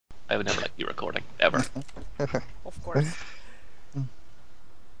I would never like you recording ever. Of course.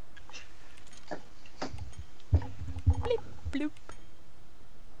 Bleep, bloop.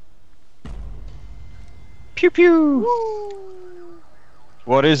 Pew pew. Woo.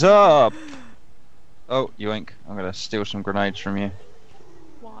 What is up? Oh, yoink! I'm gonna steal some grenades from you.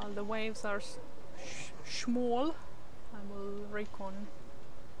 While the waves are small, I will recon.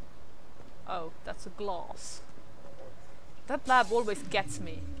 Oh, that's a glass. That lab always gets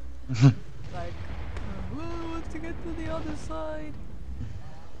me. Like, I want to get to the other side.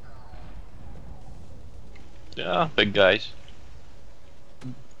 Yeah, big guys.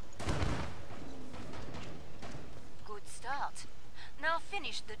 Good start. Now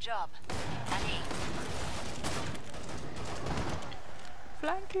finish the job. Allez.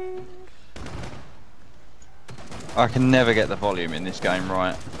 Flanking. I can never get the volume in this game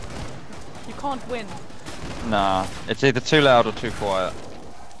right. You can't win. Nah, it's either too loud or too quiet.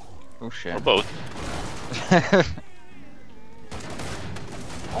 Oh shit. Or both.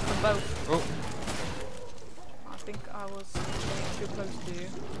 Often both. Oh. I think I was getting too close to you.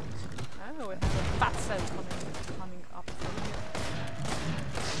 Oh, we have a fat cell coming up from here.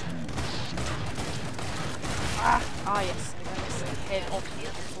 Ah yes, I got his head off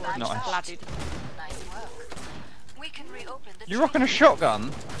before it Nice. splatted. Nice work. We can reopen the You're rocking a train.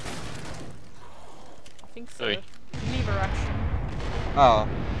 shotgun? I think so. Oi. Lever action. Oh.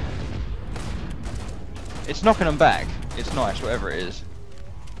 It's knocking them back. It's nice, whatever it is.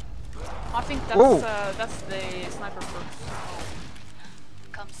 I think Whoa. that's the sniper perks.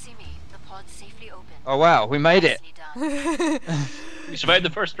 Come see me. The pod's safely open. Oh wow, we made it! Nicely done. We survived the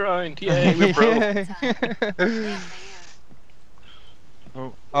first round. Yay, we're pro. There for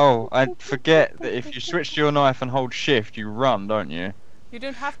you. Oh, I forget that if you switch to your knife and hold shift, you run, don't you? You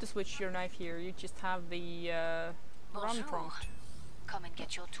don't have to switch your knife here. You just have the run Bonjour. prompt. Come and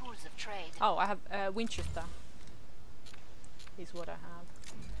get your tools of trade. Oh, I have Winchester. Is what I have.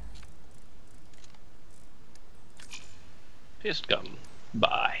 Fist gun.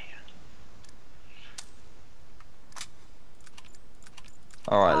 Bye.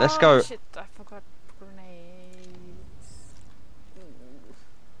 Alright, let's Oh, go. Shit, I forgot grenades.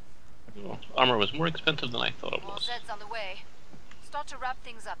 Oh, armor was more expensive than I thought it More was. Zeds on the way. Start to wrap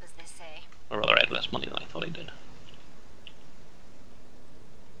things up, as they say. Or rather, I had less money than I thought I did.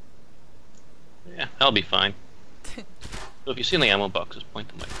 Yeah, I'll be fine. So if you see any ammo boxes, point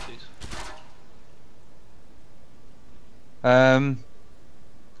them out, please.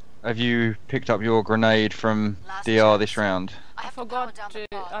 Have you picked up your grenade from Last DR chance. this round? I I have to power forgot. down the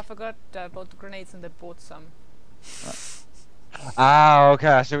pod. I forgot about the grenades and I bought some. Ah, okay,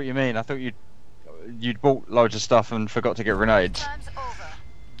 I see what you mean. I thought you'd bought loads of stuff and forgot to get grenades. Time's over.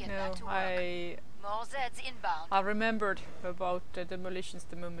 Get No, back to work. More Zeds inbound. I remembered about demolitions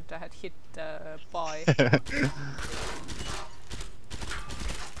the moment I had hit buy.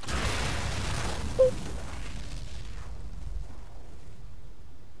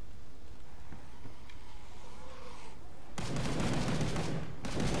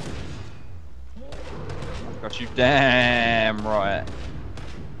 Got you damn right.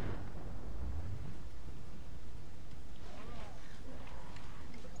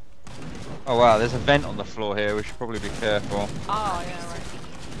 Oh wow, there's a vent on the floor here, we should probably be careful. Ah, yeah, right.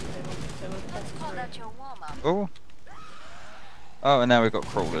 They will Let's pass call through. that your warm-up. Oh. Oh, and now we've got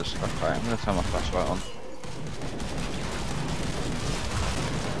crawlers. Okay, I'm gonna turn my flashlight on.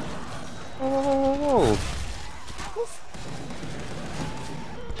 Whoa, whoa, whoa, whoa.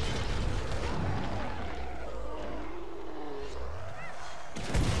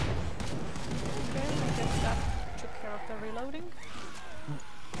 Okay, I guess that took care of the reloading.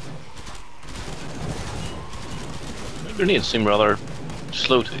 Grenades seem rather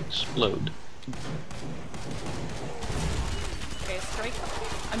slow to explode. Okay, straight.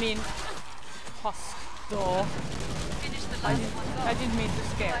 I mean, husk. Duh. Finish the last one off. I didn't mean to I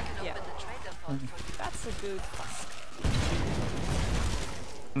scare. can Yeah, open the trader pod for you. that's a good husk.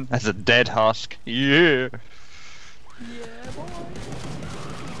 That's a dead husk. Yeah. Yeah, boy.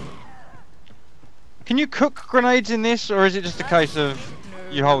 Can you cook grenades in this, or is it just a case of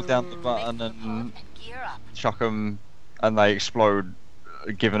you hold down the No. button Make the pod and and gear up. chuck them and they explode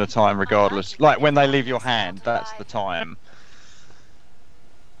given a time regardless? Like when they leave your hand, that's the time.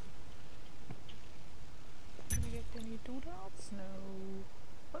 Can we get any doodles? No.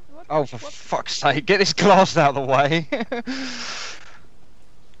 What? Oh, for what? fuck's sake, get this glass out of the way.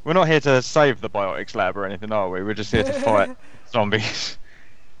 We're not here to save the biotics lab or anything, are we? We're just here to fight zombies.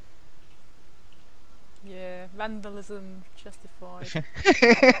 Yeah, vandalism justified.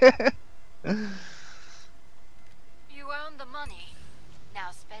 You earned the money.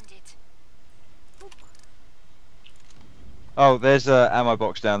 Now spend it. Oh, there's a ammo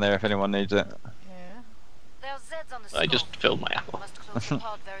box down there if anyone needs it. Yeah. There's Zeds on the I scope. just filled my ammo. Must close the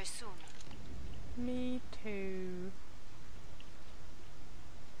pod very soon. Me too.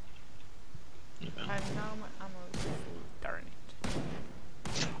 And now my ammo is full. Darn it.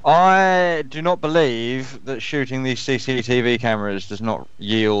 I do not believe that shooting these CCTV cameras does not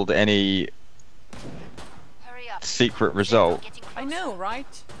yield any Hurry up. secret Zeds are result. getting I closer. know,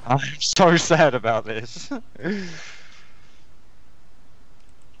 right? I'm so sad about this.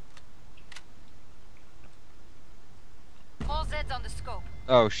 All Zeds on the scope.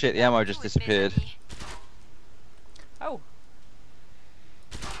 Oh shit, the ammo just Do it, disappeared. Miss Oh.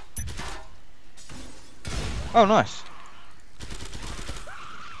 Oh, nice.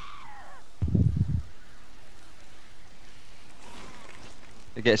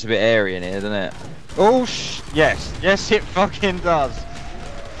 It gets a bit airy in here, doesn't it? Oh, yes. Yes, it fucking does. I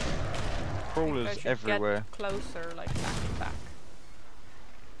Crawlers should everywhere. Get closer, like back to back.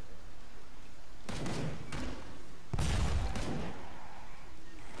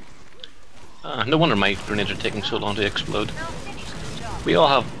 No wonder my grenades are taking so long to explode. Now finish the job. We all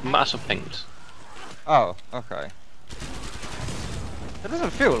have massive pings. Oh, okay. It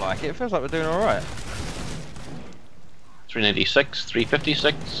doesn't feel like it. It feels like we're doing alright. 396,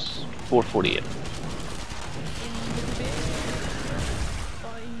 356, 448. In the bed,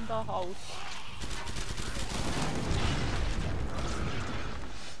 in the house.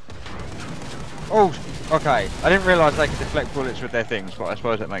 Oh, okay. I didn't realise they could deflect bullets with their things, but I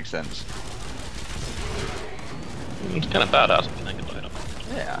suppose that makes sense. It's kind of badass if you think about it.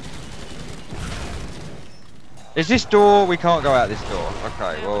 Yeah. Is this door? We can't go out this door.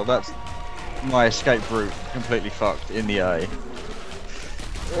 Okay, well that's my escape route completely fucked in the A.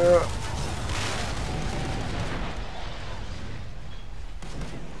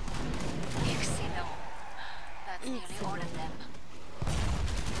 Excellent. That's nearly all of them.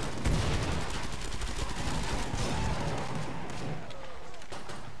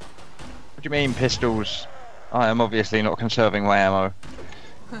 What do you mean pistols? I am obviously not conserving my ammo.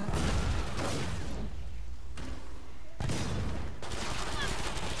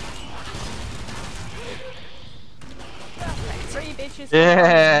 Three bitches.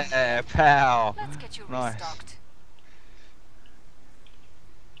 Yeah, pal. Let's get you Nice. restocked.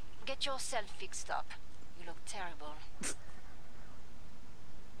 Get yourself fixed up. You look terrible.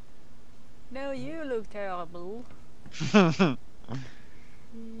 No, you look terrible. Yank.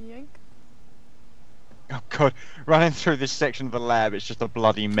 Oh god, running through this section of the lab, it's just a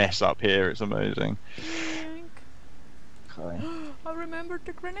bloody mess up here, it's amazing. Yank. Okay. I remembered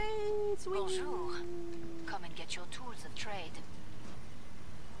the grenades. Whee! Bonjour. Come and get your tools of trade.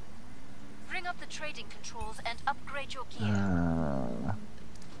 Bring up the trading controls and upgrade your gear.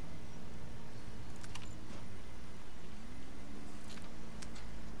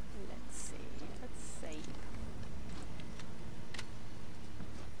 Let's see. Let's save.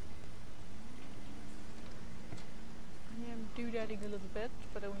 I am doodading a little bit,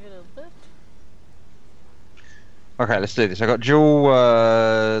 but only a little bit. Okay, let's do this. I got dual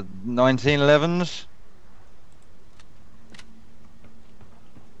 1911s.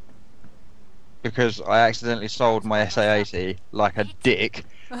 Because I accidentally sold my SA-80 like a dick,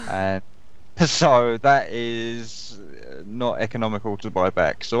 and so that is not economical to buy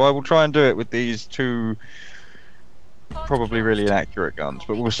back. So I will try and do it with these two probably really inaccurate guns,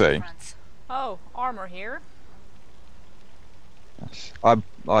 but we'll see. Oh, armor here. I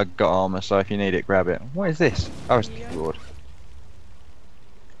got armor, so if you need it, grab it. What is this? Oh, it's the Yeah. keyboard.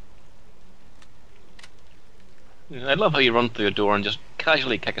 I love how you run through a door and just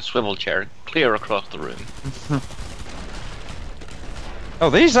casually kick a swivel chair clear across the room. Oh,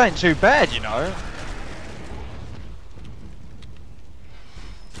 these ain't too bad, you know.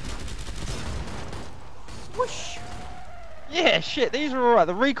 Whoosh! Yeah, shit, these are alright.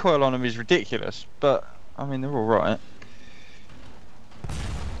 The recoil on them is ridiculous, but I mean, they're alright.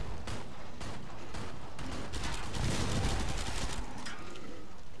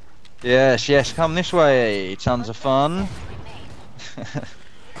 Yes, yes, come this way. Tons of fun.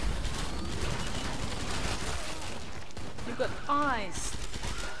 You got eyes.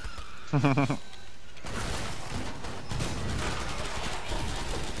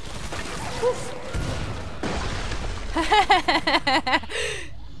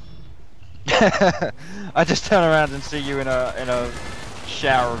 I just turn around and see you in a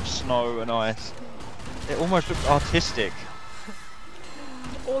shower of snow and ice. It almost looks artistic.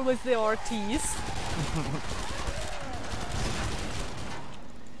 Always the RTs.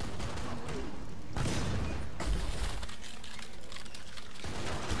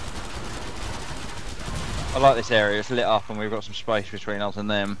 I like this area. It's lit up and we've got some space between us and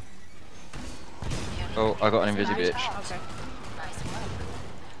them. Oh, I got an invisibitch. Okay. Nice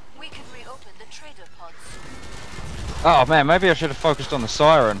work. We can reopen the trader pod soon. Oh man, maybe I should have focused on the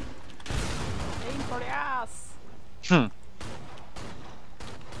siren. Aim for the ass. Hmm.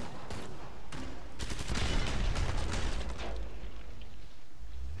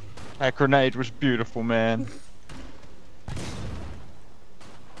 That grenade was beautiful, man.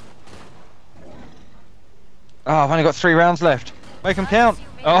 Oh, I've only got 3 rounds left. Make them count.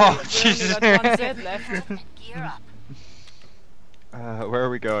 Oh, We Jesus. only got one Z left. And gear up. Where are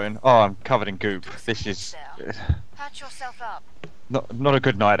we going? Oh, I'm covered in goop. This is Patch yourself up. not a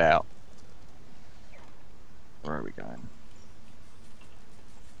good night out. Where are we going?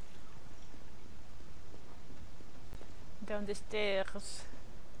 Down the stairs.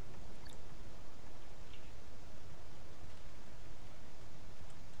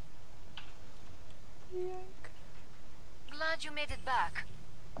 Yank. Glad you made it back.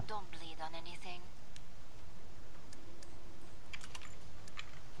 Don't bleed on anything.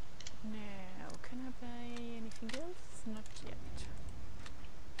 Now, can I buy anything else? Not yet.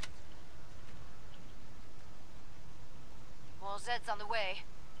 More Zeds on the way.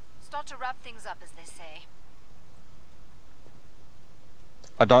 Start to wrap things up, as they say.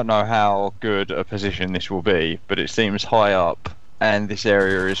 I don't know how good a position this will be, but it seems high up, and this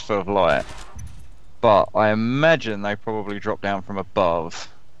area is full of light. But I imagine they probably drop down from above.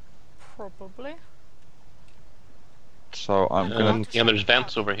 Probably. So I'm gonna. Yeah, there's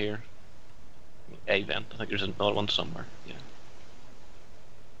vents over here. A vent. I think there's another one somewhere. Yeah.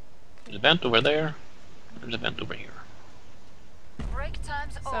 There's a vent over there. There's a vent over here. Break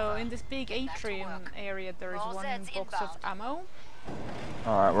time's over. So in this big Get back to atrium work. area there is All one Zeds box of inbound. ammo.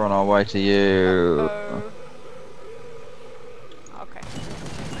 Alright, we're on our way to you. Okay.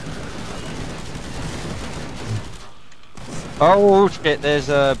 Oh shit, there's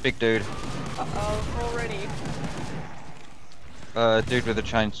a big dude. Uh-oh, already. Dude with a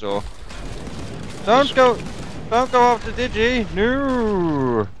chainsaw. Don't go after Digi.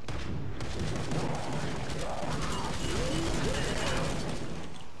 No.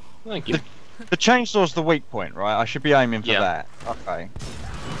 Thank you. The chainsaw's the weak point, right? I should be aiming for Yeah. that. Okay.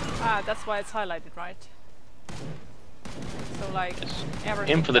 Ah, that's why it's highlighted, right? So like, Yes.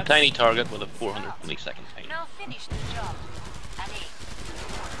 everything Aim for the that's- tiny target with a 400 millisecond time. Now finish the job. Allez.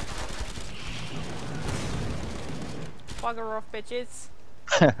 Bugger off, bitches.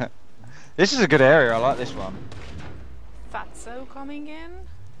 This is a good area. I like this one. Fatso coming in.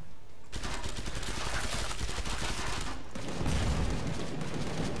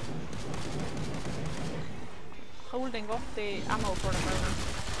 Holding off the ammo for the moment.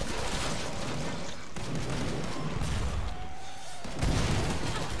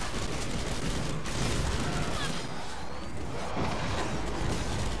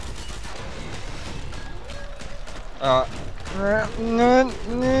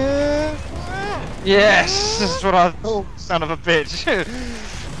 Yes, this is what I thought. Son of a bitch.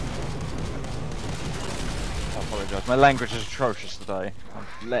 I apologise. My language is atrocious today.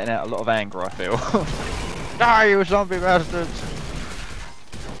 I'm letting out a lot of anger. I feel. Die, you zombie bastards!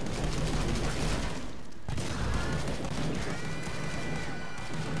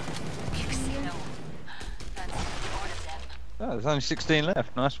 Casino. Fancy more of them. Oh, there's only 16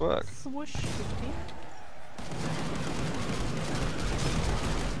 left. Nice work. Swoosh, 15.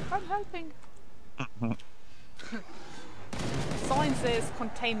 I'm helping. Sign says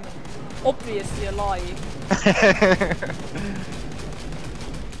containment. Obviously a lie.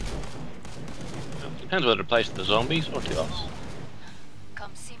 Depends whether it applies to the zombies or to us.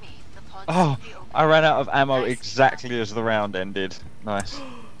 Come see me. The pod's Oh, will be open. I ran out of ammo Nice. exactly as the round ended. Nice.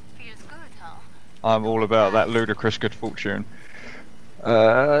 Feels good, huh? I'm all about that ludicrous good fortune.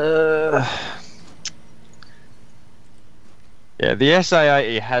 Yeah, the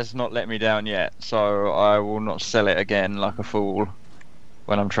SA-80 has not let me down yet, so I will not sell it again like a fool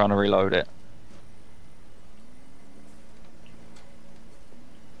when I'm trying to reload it.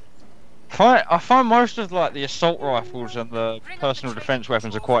 I find most of like the assault rifles and the personal defense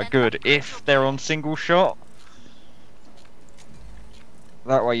weapons are quite good if they're on single shot.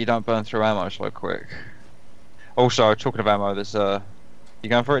 That way you don't burn through ammo so quick. Also, talking of ammo, there's you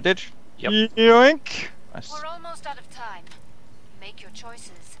going for it, Dig? Yep. Yoink! Nice. We're almost out of time. Make your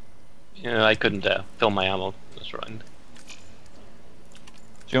choices. Yeah, I couldn't fill my ammo this round. Do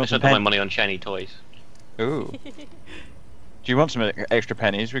you I want some spent all my pen? money on shiny toys. Ooh. Do you want some extra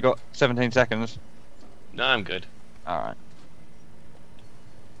pennies? We got 17 seconds. No, I'm good. Alright.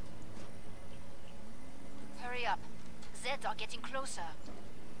 Hurry up. Zeds are getting closer.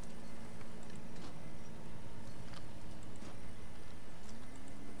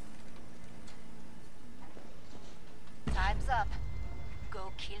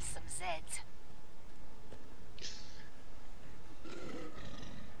 kill some Zeds.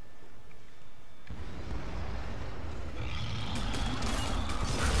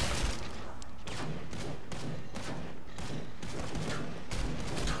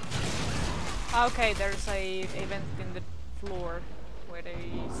 Okay, there's a vent in the floor where they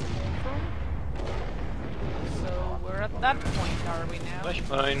spawn from. So we're at that point, are we now?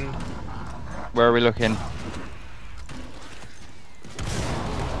 Flashpoint. Where are we looking?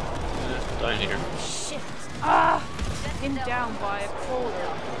 Down here. Shit! Ah! Pinned down by a crawler.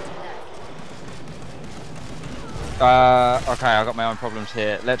 Okay, I've got my own problems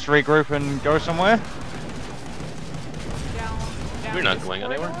here. Let's regroup and go somewhere. Down We're not this going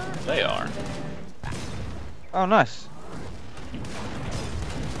anywhere. corridor, They are. and then back. Oh, nice.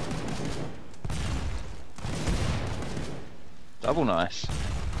 Double nice.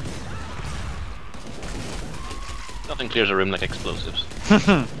 Nothing clears a room like explosives. Really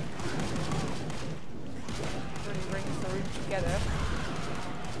brings the room together.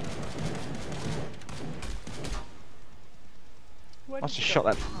 Where Must did have it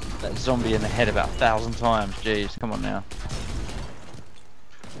go? shot that zombie in the head about 1,000 times. Jeez, come on now.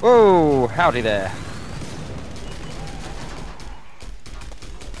 Whoa, howdy there.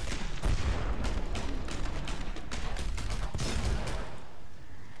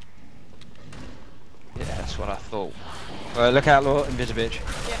 Yeah, that's what I thought. Look out, Lord, Invisibitch.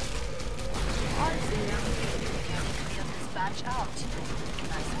 Yeah. I see him. Clear this batch out.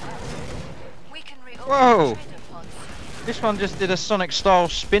 Nice work. We can reopen Whoa. the trader pods. This one just did a Sonic style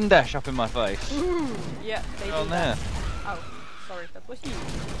spin dash up in my face. Yeah, they On do there. that. Oh, sorry, that was you.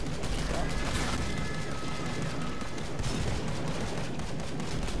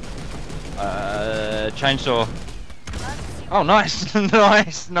 Chainsaw. Let's see Oh, nice,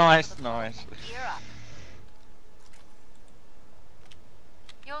 nice, nice, nice. Gear up.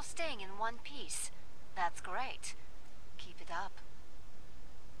 You're staying in one piece. That's great. Keep it up.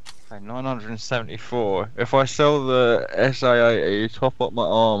 Okay, 974. If I sell the SA80, top up my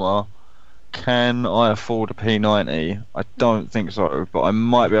armor, can I afford a P90? I don't think so, but I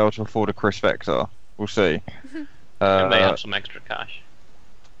might be able to afford a Chris Vector. We'll see. I may have some extra cash.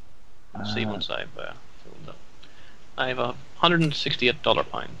 Let's see once I've filled up. I have $168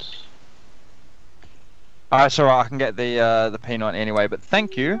 points. It's alright, I can get the P90 anyway, but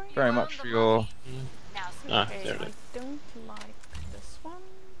thank you very much for your... Now, Ah, Okay, there it I is. don't like this one,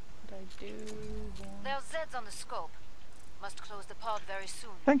 but I do want... there's Zeds on the scope. Must close the pod very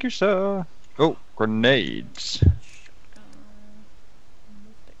soon. Thank you, sir. Oh, grenades. shotgun.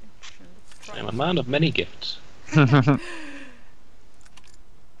 Move the action. Let's try I'm a man of many gifts. just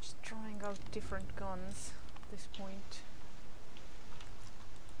trying out different guns at this point.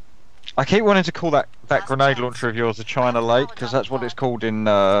 I keep wanting to call that grenade launcher of yours a China Lake, because that's what it's called in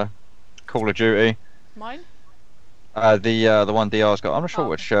Call of Duty. Mine? The one DR's got. I'm not sure Oh,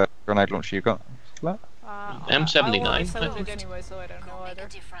 which grenade launcher you got. M79, I I sold think. it anyway, so I don't know Could make either. a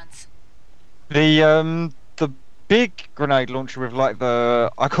difference. The big grenade launcher with like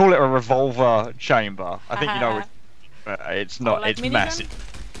the, I call it a revolver chamber. I think you know it, but it's not. like It's minigun? massive.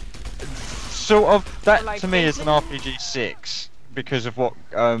 Sort of. That Or like to me is an Gatling? RPG-6 because of what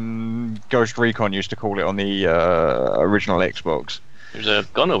Ghost Recon used to call it on the original Xbox. There's a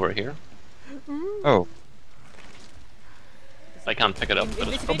gun over here. Oh, I can't pick it up, In but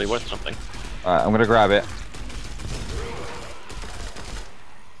this it's probably bitch? worth something. alright, I'm gonna grab it.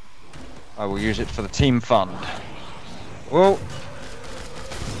 I will use it for the team fund. Whoa.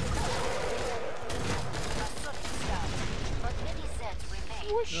 But many Zeds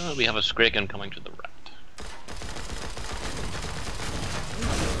remain. We have a Scraken coming to the right.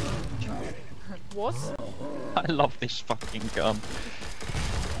 Was? I love this fucking gun.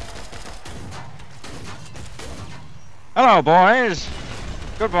 Hello, boys.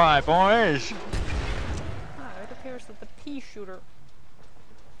 Goodbye, boys. Ah, it appears that the pea shooter,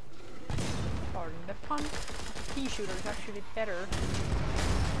 pardon the pun, the pea shooter is actually better.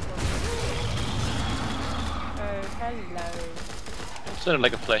 Oh, hello. It sounded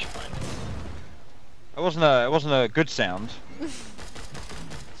like a flashpoint. It wasn't a good sound.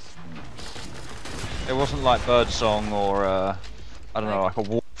 It wasn't like birdsong or I don't know, like a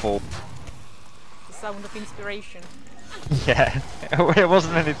waterfall. The sound of inspiration. Yeah, it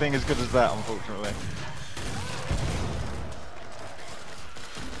wasn't anything as good as that, unfortunately.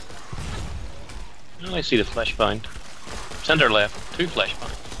 Oh, I see the flashpoint. Center left, 2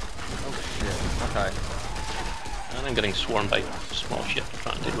 flashpoints. Oh shit. Okay. And I'm getting swarmed by small shit to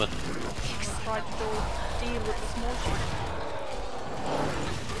try and deal with. Try to deal with the small shit.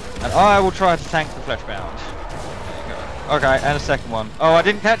 And I will try to tank the fleshbound. There you go. Okay, and a second one. Oh, I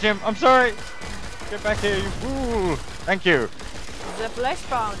didn't catch him. I'm sorry. Get back here, you fool. Thank you. The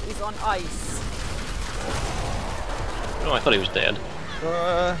fleshbound is on ice. Oh, I thought he was dead.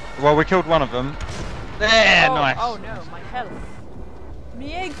 Well, we killed one of them. There, Oh, nice. oh no, my health.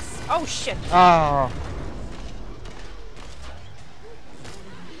 Me eggs. Oh shit. Oh.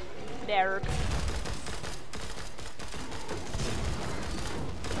 There.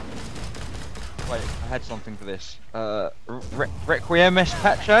 Wait, I had something for this. Requiem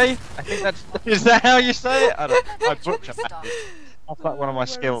Pache? I think that's. Is that how you say it? I booked it. That's like one of my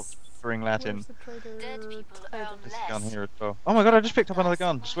skills for Latin. Dead people earn This less. gun here as well. Oh my god, I just picked up another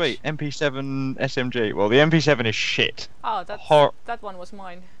gun. Sweet. MP7 SMG. Well, the MP7 is shit. Oh, that one was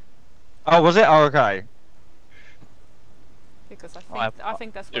mine. Oh, was it? Oh, okay. Because I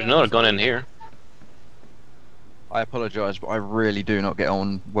think that's. There's where I another was gun in going. here. I apologise, but I really do not get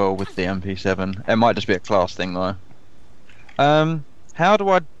on well with the MP7. It might just be a class thing, though. How do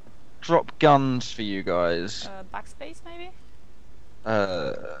I drop guns for you guys? Backspace maybe.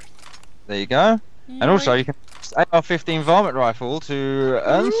 There you go. And also, you can use AR-15 varmint rifle to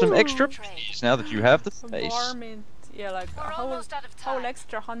earn some extra fees now that you have the space. Varmint. Yeah, like We're a whole almost out of time.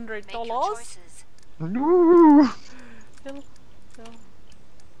 extra $100. Make your choices. No. Still.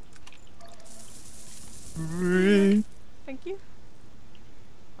 Thank you.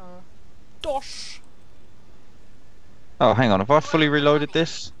 Dosh. Oh, hang on. Have I fully reloaded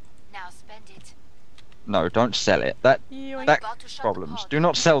this? Now spend it. No, don't sell it. That Yoink. About to shut the problems. pod. Do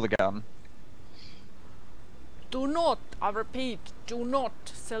not sell the gun. Do not, I repeat, do not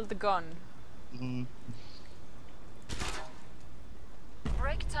sell the gun.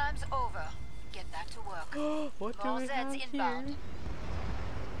 Break time's over. Get back to work. What do More we Zeds have here? inbound.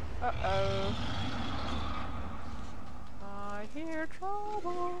 Uh-oh. I hear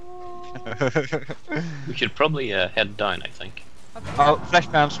trouble. We should probably head down, I think. Okay. Oh,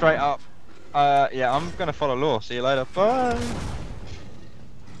 fleshbound straight up. Yeah, I'm gonna follow law. See you later. Bye.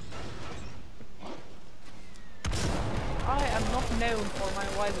 I am not known for my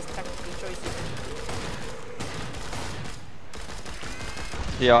wisest tactical choices.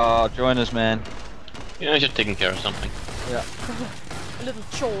 Yeah, join us, man. Yeah, just taking care of something. Yeah. A little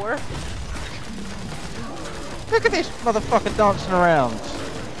chore. Look at this motherfucker dancing around.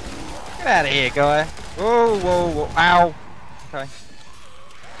 Get out of here, guy. Whoa, whoa, whoa. Ow. Okay.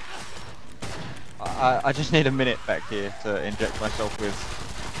 I just need a minute back here to inject myself with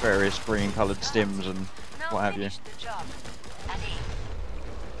various green coloured stims and Now what have you. finish the job. Allez.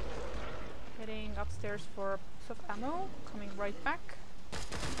 Heading upstairs for a piece of ammo. Coming right back.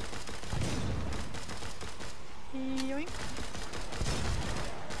 Yoink.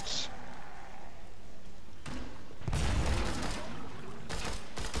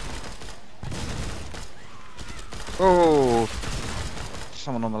 Oh,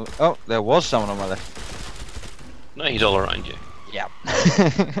 someone on the oh, there was someone on my left. No, he's all around you. Yeah.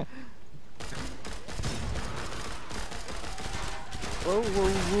 Whoa, whoa,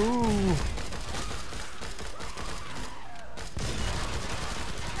 whoa.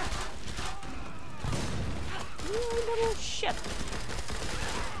 You little shit.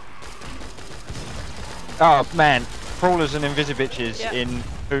 Oh man, crawlers and invisibitches Yeah. in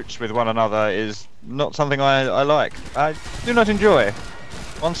boots with one another is not something I like. I do not enjoy.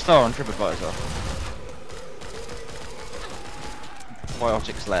 1 star on TripAdvisor.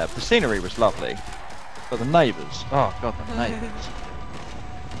 Biotics lab. The scenery was lovely, but the neighbours. Oh god, the neighbours.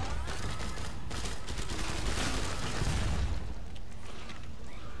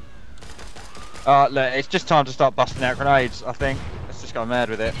 Look, it's just time to start busting out grenades. I think. Let's just go mad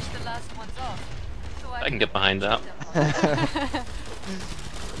with it. Finish the last ones off. So I can get behind that.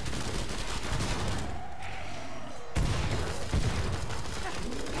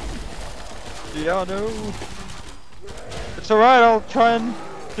 Yeah, no. It's alright, I'll try and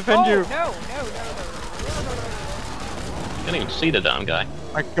defend you. No. Can't even see the damn guy.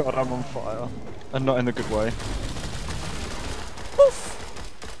 My god, I'm on fire. And not in a good way. Poof.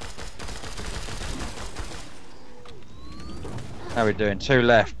 How are we doing? 2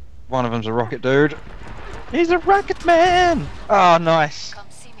 left. One of them's a rocket dude. He's a rocket man! Oh, nice. Come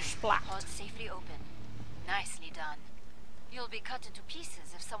see me. Splat. Pod safely open. Nicely done. You'll be cut into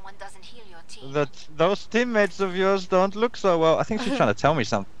pieces if someone doesn't heal your team. Those teammates of yours don't look so well. I think she's trying to tell me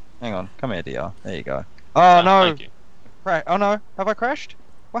something. Hang on, come here, DR. There you go. Oh no! Thank you. Oh no, have I crashed?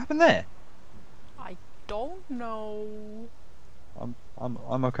 What happened there? I don't know.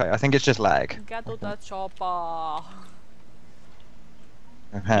 I'm okay. I think it's just lag. Get to the chopper.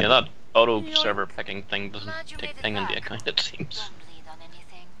 Yeah, that auto Yoink. server picking thing doesn't Glad you take made it thing into back. account, it seems. Don't bleed on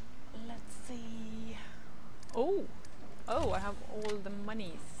anything. Let's see. Oh, Oh, I have all the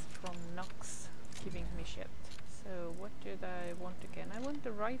monies from Nox giving me shit. So what did I want again? I want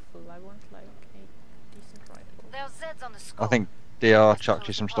the rifle. I want like a decent rifle. There's Zeds on the I scope. think DR Let's chucked close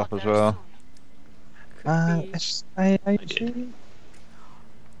you the some pod stuff as very well. soon. Could be. SAAT.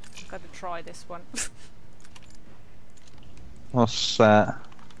 Gotta try this one. What's that?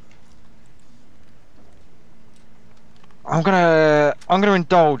 I'm gonna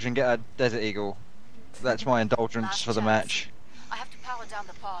indulge and get a Desert Eagle. That's my indulgence Last for the chance. match. I have to power down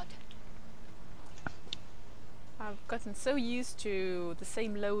the pod. I've gotten so used to the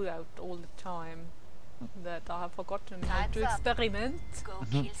same loadout all the time that I have forgotten how Time's to up. experiment. Go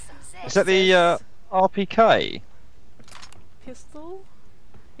kill some Is Zeds. that the RPK? Pistol?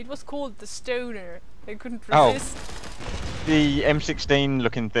 It was called the Stoner. I couldn't Oh. resist. The M16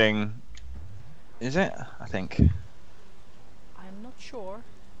 looking thing. Is it? I think. I'm not sure.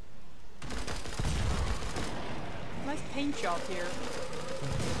 Nice paint job here.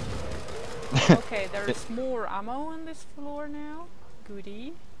 Okay, there's more ammo on this floor now.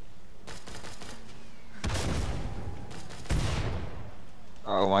 Goodie.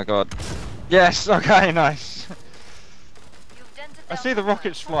 Oh my god. Yes, okay, nice. You've dented I their see the armor.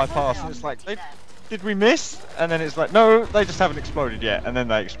 rockets fly past and it's like, Pretty left. did we miss? And then it's like, no, they just haven't exploded yet. And then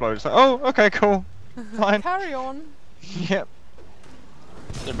they explode. It's like, oh, okay, cool. Fine. Carry on. Yep.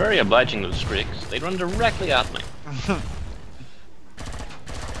 They're very obliging, those streaks. They run directly at me.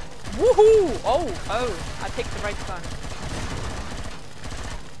 Woohoo! Oh, I picked the right gun.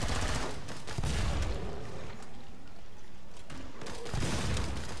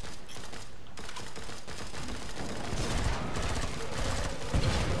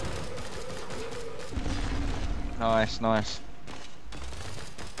 Nice, nice.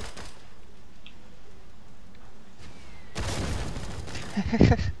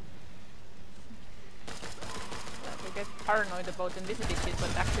 I get paranoid about invisibility shit,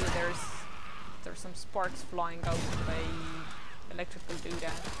 but actually there's some sparks flying out of a electrical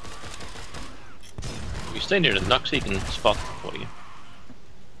doodad. If you stay near the Nox, he can spot for you.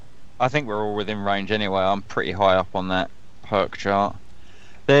 I think we're all within range anyway. I'm pretty high up on that perk chart.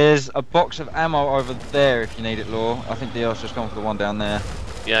 There's a box of ammo over there if you need it, Law. I think DR's just gone for the one down there.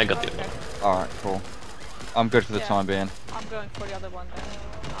 Yeah, I got the Okay. other one. Alright, cool. I'm good for the Yeah. time being. I'm going for the other one then.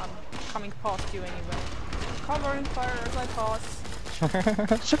 I'm coming past you anyway. Covering fire as I pass.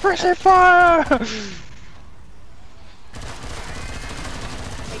 Suppressive fire!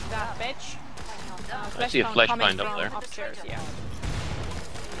 Take that, bitch. I see a Fleshpound flesh coming pound up from there. upstairs, yeah.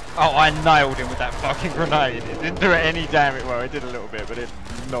 Oh, I nailed him with that fucking grenade. It didn't do any damage. Well, it did a little bit, but it's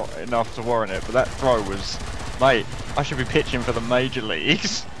not enough to warrant it. But that throw was... Mate, I should be pitching for the major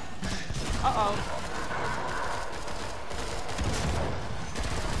leagues. Uh-oh.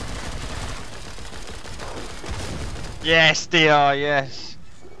 Yes, DR, yes.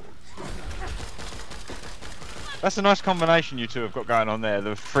 That's a nice combination you two have got going on there.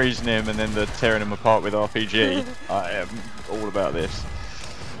 The freezing him and then the tearing him apart with RPG. I am all about this.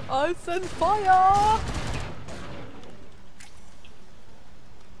 Ice and fire!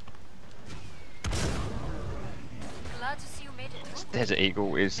 Glad to see you made it through. Desert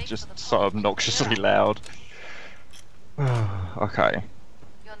Eagle is just so obnoxiously loud. Okay.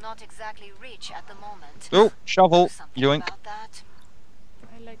 You're not exactly rich at the moment. Oh, shovel. Do something Yoink. about that.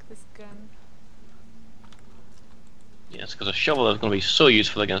 I like this gun. Yes, because a shovel is going to be so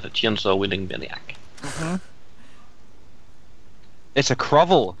useful against a chainsaw-wielding maniac. It's a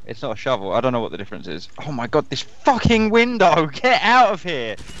crovel. It's not a shovel. I don't know what the difference is. Oh my god, this fucking window! Get out of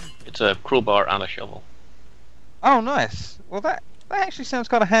here! It's a crowbar and a shovel. Oh, nice. Well, that actually sounds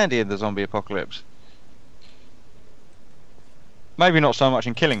kind of handy in the zombie apocalypse. Maybe not so much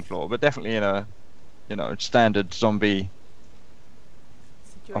in Killing Floor, but definitely in a, standard zombie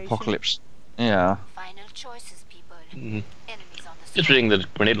Situation. apocalypse. Yeah. Final choices, people. Mhm. Enemies on the Just reading the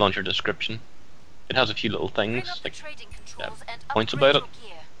grenade launcher description. It has a few little Bring things, up the like trading controls and points upgrade about your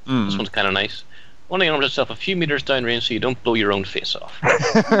gear. this one's kind of nice. Only arms itself a few meters downrange so you don't blow your own face off.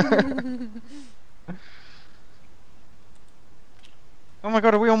 Oh my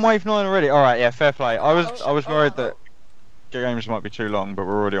god, are we on wave 9 already? Alright, yeah, fair play. I was worried oh. that games might be too long, but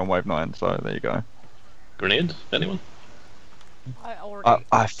we're already on wave 9, so there you go. Grenades? Anyone? I already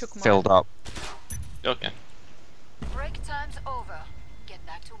I took mine. filled up. Okay. Break time's over. Get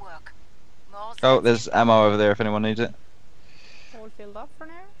back to work. More Oh, Zeds there's ammo over there if anyone needs it. All filled up for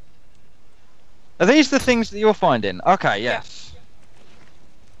now? Are these the things that you're finding? Okay, Yeah. yes.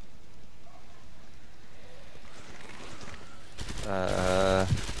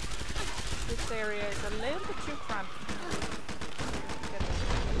 This area is a little bit too cramped.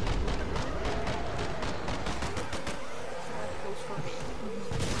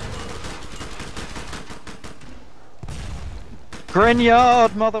 Grinyard,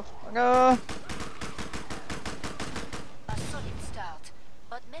 motherfucker! A solid start,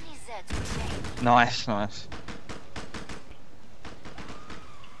 but many Zeds remain. Nice, nice.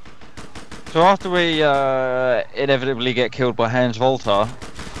 So after we inevitably get killed by Hans Volta,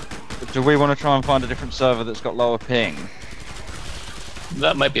 do we want to try and find a different server that's got lower ping?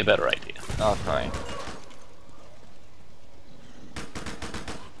 That might be a better idea. Okay.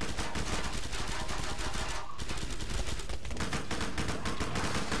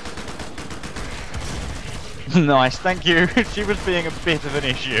 Nice, thank you. She was being a bit of an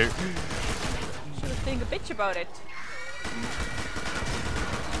issue. She was being a bitch about it.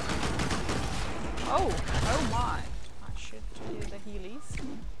 Oh my. I should do the healies.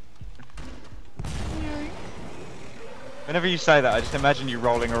 Whenever you say that, I just imagine you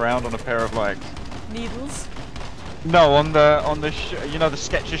rolling around on a pair of like... Needles. No, on the you know the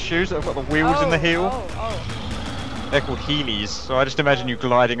Skechers shoes that have got the wheels in the heel? Oh. They're called heelys, so I just imagine you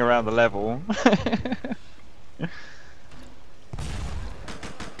gliding around the level.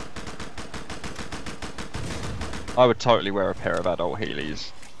 I would totally wear a pair of adult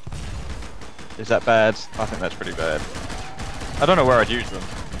heelys. Is that bad? I think that's pretty bad. I don't know where I'd use them.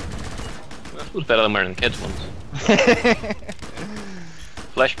 That was better than wearing kids' ones.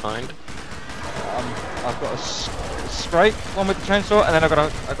 Flesh Pound. I've got a scrape, one with the chainsaw, and then I've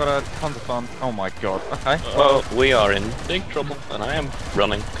got a tons of fun. Oh my god. Okay. Well, we are in big trouble, and I am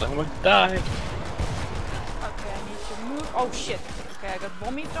running because I'm going to die. Okay, I need to move. Oh shit. Okay, I got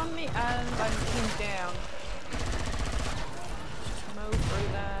vomit on me and I'm pinned down. Just move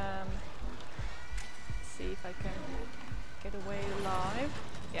through them. See if I can get away alive.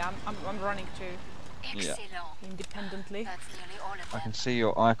 Yeah, I'm running too. Yeah. Independently. That's nearly all of I them. can see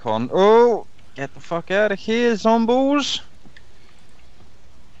your icon. Oh! Get the fuck out of here, zombies!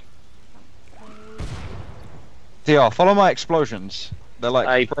 DR, follow my explosions. They're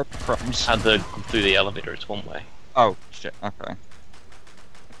like breadcrumbs. Had to go through the elevator, it's one way. Oh, shit, okay.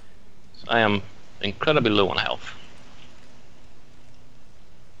 So I am incredibly low on health.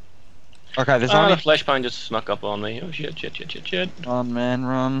 Okay, there's The only Flesh Pound just snuck up on me. Oh shit. one man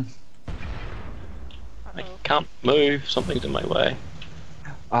run. I can't move, something's in my way.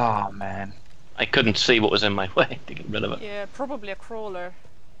 Oh man. I couldn't see what was in my way to get rid of it. Yeah, probably a crawler.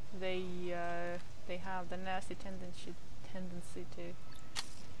 They have the nasty tendency to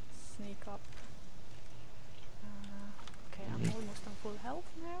sneak up. Okay, I'm almost on full health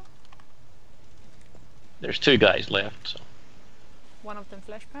now. There's 2 guys left, so. One of them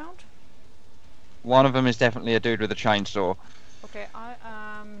flesh pound. One of them is definitely a dude with a chainsaw. Okay, I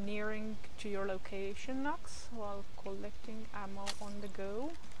am nearing to your location, Nux, while collecting ammo on the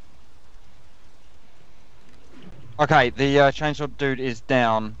go. Okay, the chainsaw dude is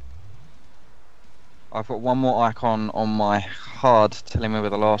down. I've got one more icon on my HUD telling me where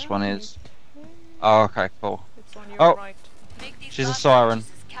the last one is. Oh, okay, cool. It's on your Oh. right. Make these She's a last siren.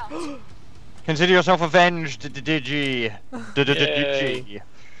 purchases count. Consider yourself avenged, Digi. Digi.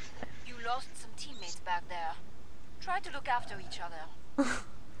 You lost some teammates back there. Try to look after each other.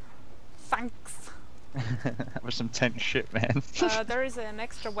 Thanks. That was some tense shit, man. There is an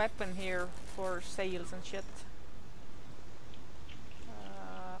extra weapon here for sales and shit.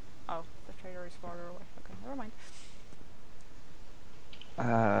 Oh, the trader is farther away. Okay, never mind.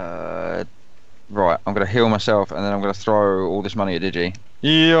 Right, I'm gonna heal myself and then I'm gonna throw all this money at Digi.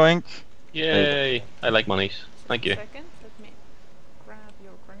 Yoink! Yay! I like monies. Thank you. Second, let me grab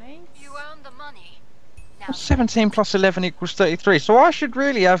your grenades. You earned the money. Now 17 plus 11 equals 33, so I should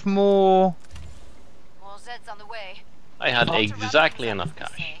really have more... more Zeds on the way. I had Lots of exactly random enough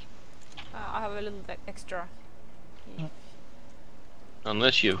Zeds, they cash. say. I have a little bit extra.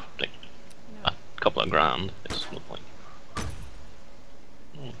 Unless you've like No. a couple of grand, it's no point.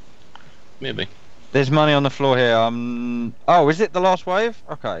 Maybe. There's money on the floor here, Oh, is it the last wave?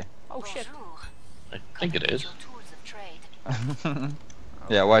 Okay. Oh shit. Bonjour. I think it is. Your tools of trade.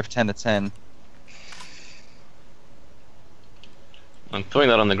 Yeah, wave 10 to 10. I'm throwing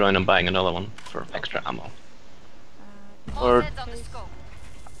that on the ground and buying another one for extra ammo. All Or- Zeds on the scope.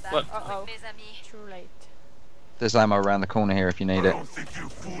 Back What? quick, Uh-oh. mes amis. Too late. There's ammo around the corner here if you need it.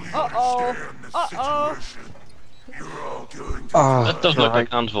 Uh-oh. Uh-oh. Oh, That doesn't look God. like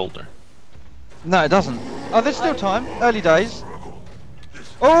Hans Volter. No, it doesn't. Oh, there's still time. Early days.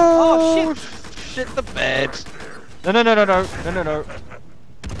 Oh, shit the bed. No.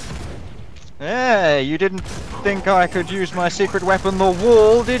 Hey, you didn't think I could use my secret weapon, the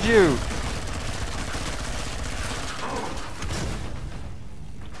wall, did you?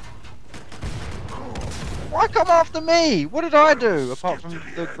 Why come after me? What did I do, apart from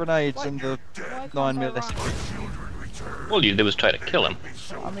the grenades and the Why can't 9 I mil? run? All you did was try to kill him.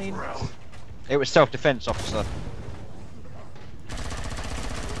 I mean, It was self-defense, officer.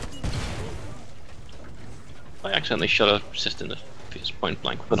 I accidentally shot a assistant in the face point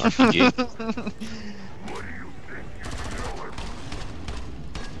blank with an RPG.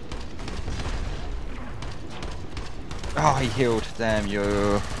 Oh, he healed. Damn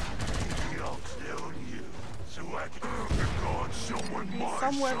you. he's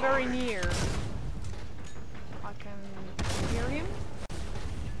somewhere very near. I can hear him.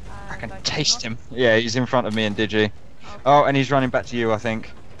 I can and taste cannot- him. Yeah, he's in front of me and Digi. Okay. Oh, and he's running back to you, I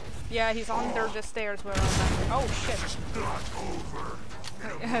think. Yeah, he's under the stairs where I'm at. Oh shit.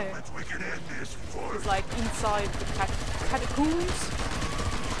 He's like inside the catacombs.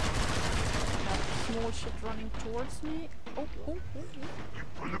 That small shit running towards me. Oh, oh, oh, oh.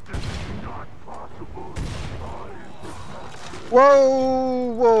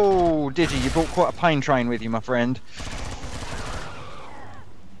 Whoa, whoa, Digi, you brought quite a pain train with you, my friend.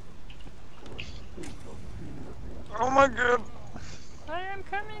 Oh my god. I am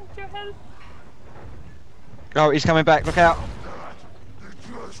coming to help. Oh, he's coming back, look out.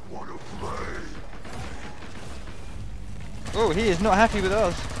 Oh, he is not happy with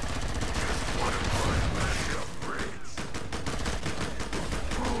us.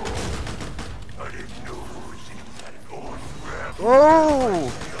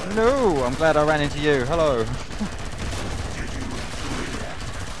 Oh, no, I'm glad I ran into you. Hello.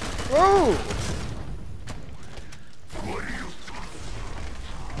 Whoa.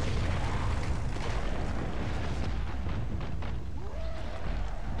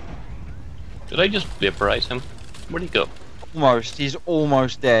 Did I just vaporize him? Where'd he go? Almost, he's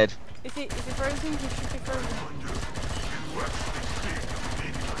almost dead. Is he frozen? He should be frozen.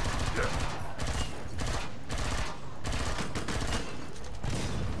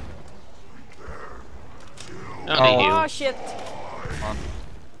 Oh, Oh. he Oh healed. shit.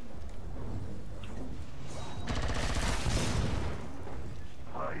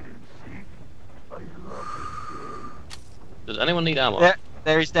 Does anyone need ammo? Yeah,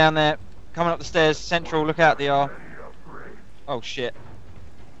 there he's down there. Coming up the stairs, central, look out, DR. Oh shit.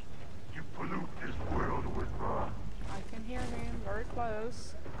 I can hear him very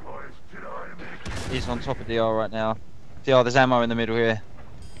close. He's on top of DR right now. DR, there's ammo in the middle here.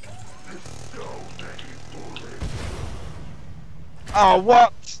 Oh,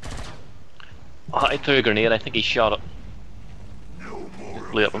 what? Oh, I threw a grenade, I think he shot it.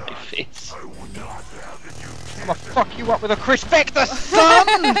 Just blew up in my face. I'm gonna fuck you up with a Chris Vector, son!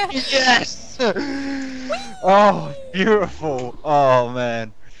 Yes! Oh, beautiful. Oh,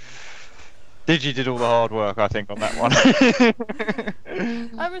 man. Digi did all the hard work, I think, on that one.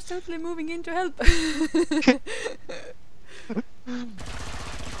 I was totally moving in to help.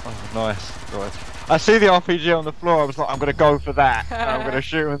 Oh, nice. Nice. I see the RPG on the floor, I was like, I'm gonna go for that. And I'm gonna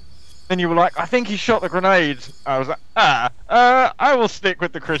shoot him. Then you were like, I think he shot the grenade. I was like, I will stick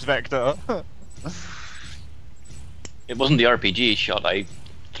with the Chris Vector. It wasn't the RPG he shot, I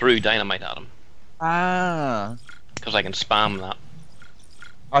threw dynamite at him. Ah. Because I can spam that.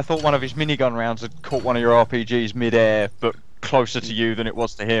 I thought one of his minigun rounds had caught one of your RPGs mid-air, but closer to you than it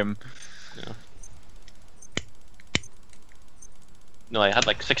was to him. Yeah. No, I had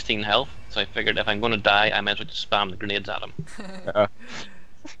like 16 health, so I figured if I'm gonna die, I might as well just spam the grenades at him. Yeah.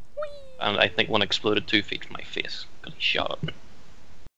 And I think one exploded 2 feet from my face, because he shot it.